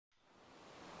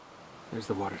There's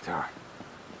the water tower.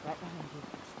 Right behind you.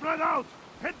 Spread out!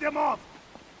 Hit them off!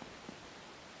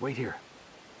 Wait here.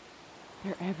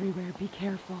 They're everywhere. Be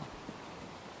careful.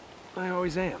 I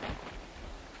always am.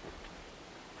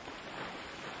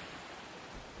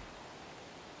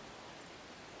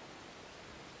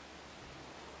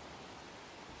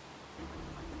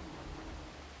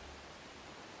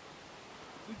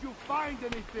 Did you find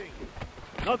anything?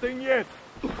 Nothing yet.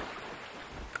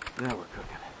 Now we're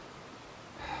cooking.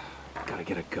 Gotta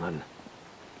get a gun.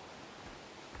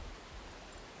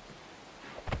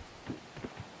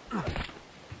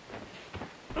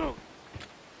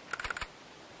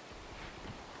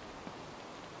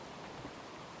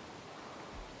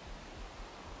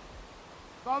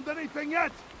 Found anything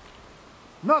yet?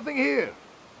 Nothing here.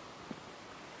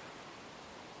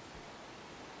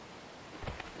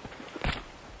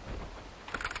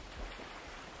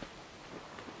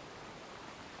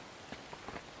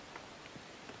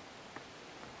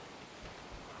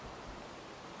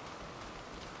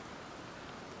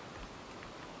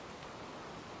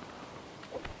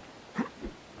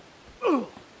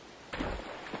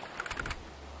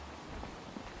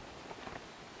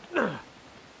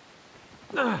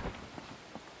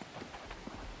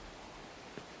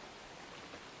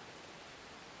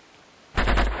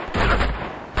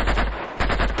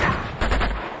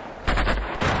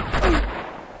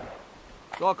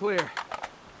 It's all clear.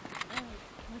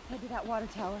 Let's head to that water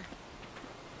tower.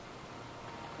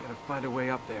 Gotta find a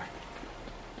way up there.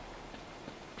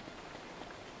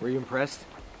 Were you impressed?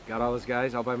 Got all those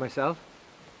guys all by myself?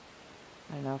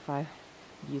 I don't know if I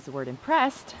use the word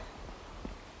impressed.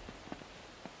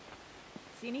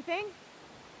 See anything?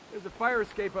 There's a fire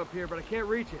escape up here, but I can't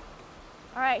reach it.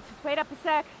 All right, just wait up a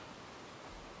sec.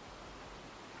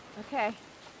 Okay.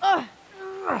 Ugh.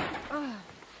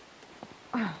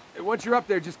 Hey, once you're up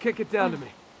there, just kick it down to me.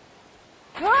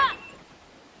 Ah!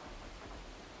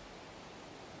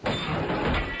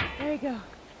 There you go.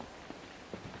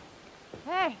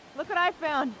 Hey, look what I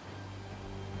found.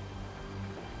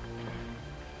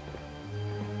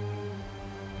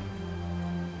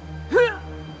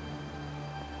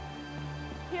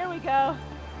 Here we go.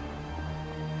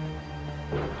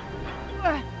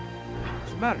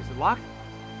 What's the matter? Is it locked?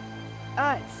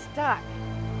 It's stuck.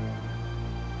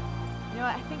 You know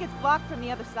what? I think it's blocked from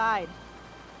the other side.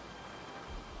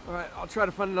 All right, I'll try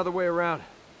to find another way around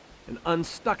and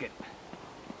unstuck it.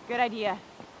 Good idea.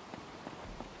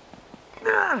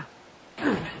 Ah!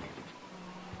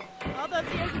 All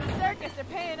those years in the circus are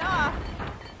paying off.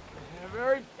 Yeah,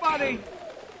 very funny.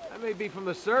 I may be from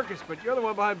the circus, but you're the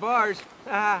one behind bars.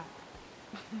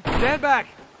 Stand back.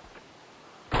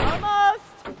 Almost.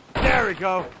 There we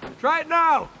go. Try it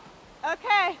now.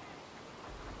 Okay.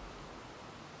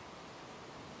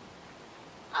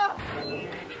 Oh.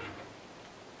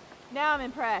 Now I'm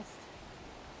impressed.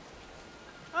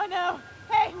 Oh no!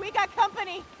 Hey, we got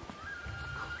company!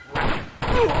 They're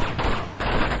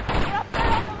up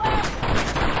there on the left!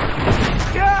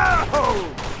 Go!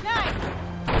 Nice!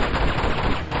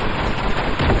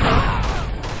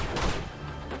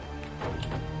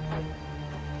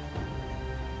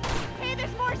 Hey,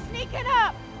 there's more sneaking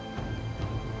up!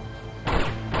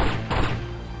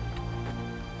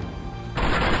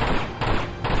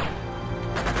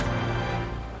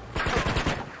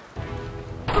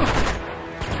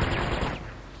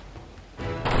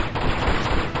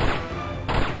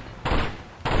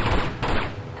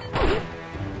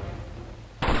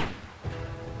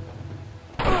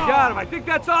 Got him. I think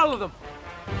that's all of them.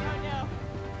 Oh no!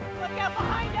 Look out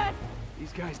behind us!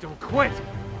 These guys don't quit.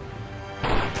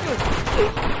 Come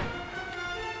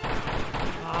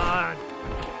on.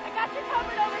 I got you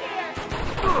covered over here!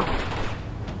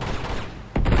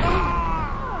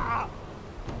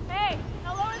 Hey,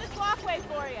 I'll lower this walkway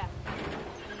for you.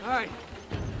 All right.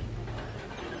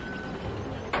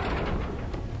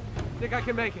 Think I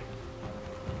can make it.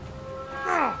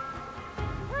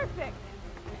 Perfect.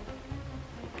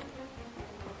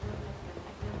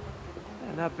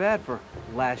 Not bad for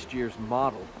last year's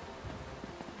model.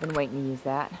 Been waiting to use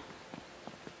that.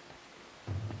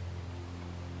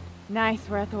 Nice,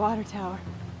 we're at the water tower.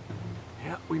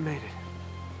 Yeah, we made it.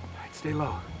 All right, stay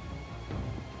low.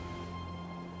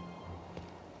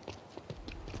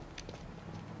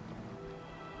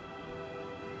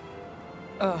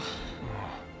 Ugh.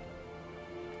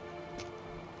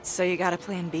 So you got a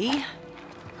plan B?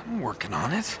 I'm working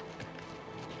on it.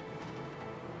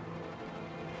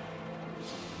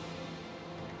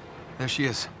 There she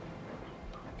is.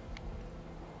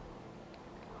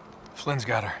 Flynn's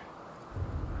got her.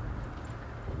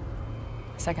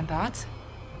 Second thoughts?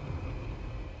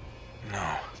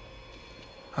 No.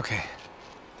 Okay.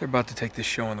 They're about to take this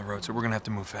show on the road, so we're gonna have to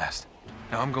move fast.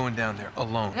 Now I'm going down there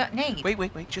alone. Nate.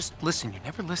 Wait. Just listen. You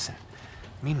never listen.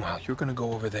 Meanwhile, you're gonna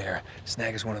go over there,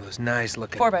 snag us one of those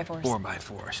nice-looking 4x4s.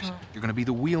 4x4s. You're gonna be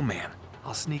the wheelman.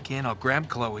 I'll sneak in. I'll grab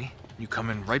Chloe. You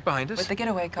come in right behind us. With the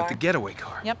getaway car. With the getaway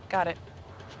car. Yep, got it.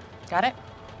 Got it?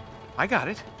 I got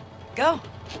it. Go.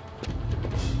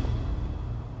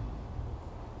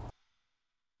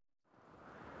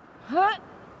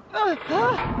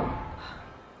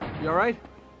 You all right?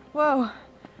 Whoa.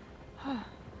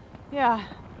 Yeah.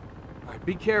 All right,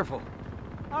 be careful.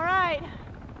 All right.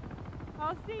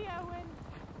 I'll see you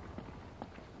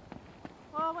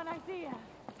when I see you.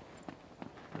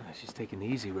 She's taking the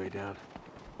easy way down.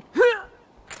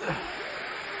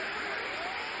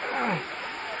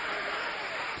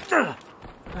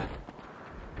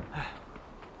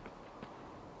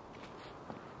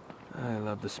 I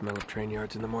love the smell of train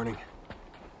yards in the morning.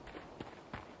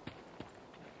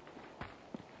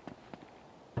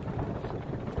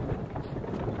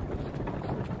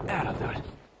 That'll do it.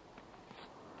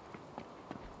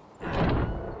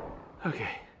 Okay.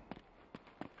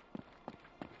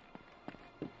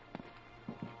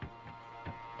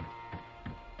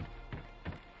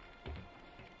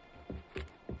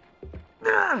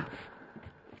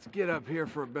 Let's get up here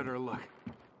for a better look.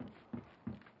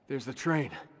 There's the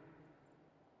train.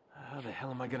 How the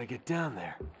hell am I gonna get down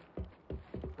there?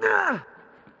 There's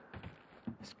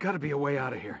gotta be a way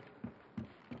out of here.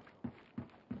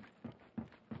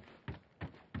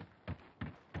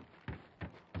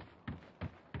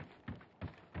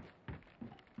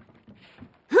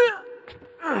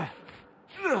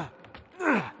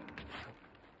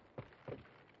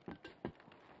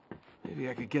 Maybe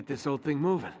I could get this old thing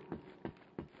moving.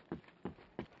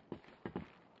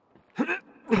 Didn't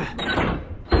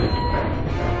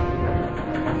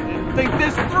think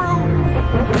this through!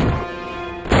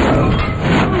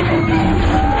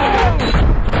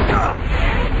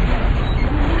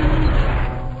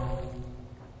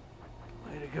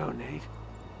 Way to go, Nate.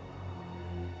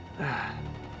 That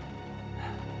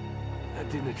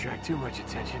didn't attract too much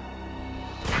attention.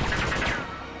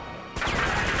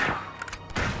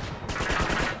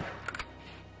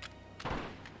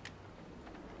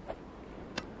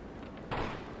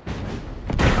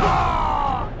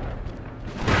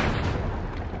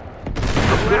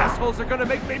 You assholes are gonna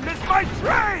make me miss my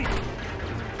train!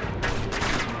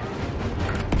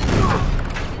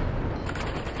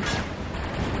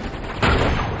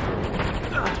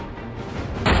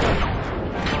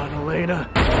 Come on, Elena.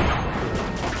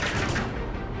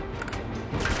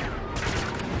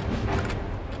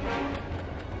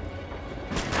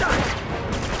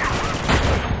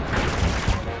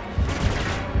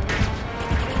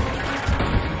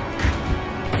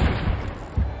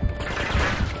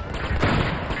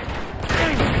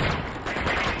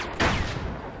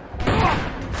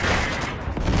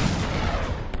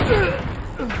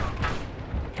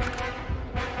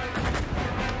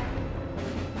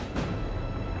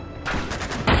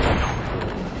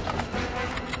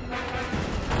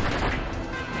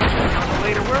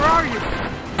 Elena, where are you?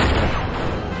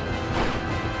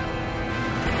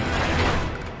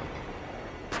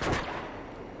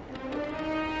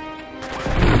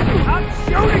 I'm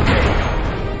shooting you!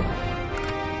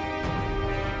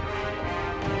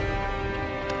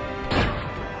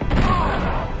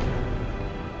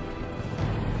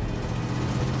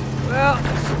 Well,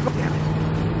 damn it.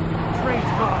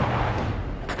 Train's gone.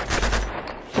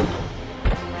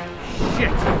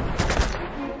 Shit.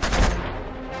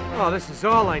 Oh, this is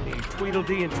all I need.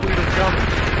 Tweedledee and Tweedledum.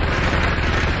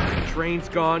 Train's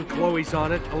gone, Chloe's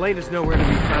on it, Elena's nowhere to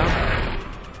be found.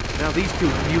 Now these two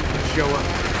mutants show up.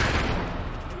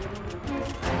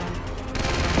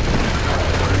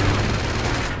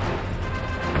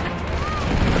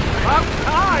 About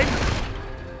time!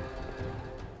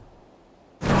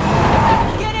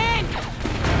 Get in!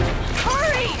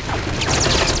 Hurry!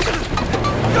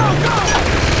 Go, go!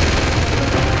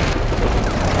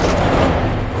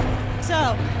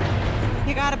 So,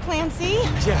 you got a plan C?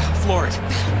 Yeah, floor it.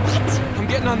 What? I'm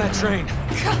getting on that train.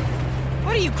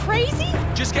 What are you, crazy?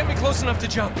 Just get me close enough to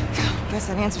jump. Guess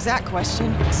that answers that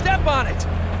question. Step on it!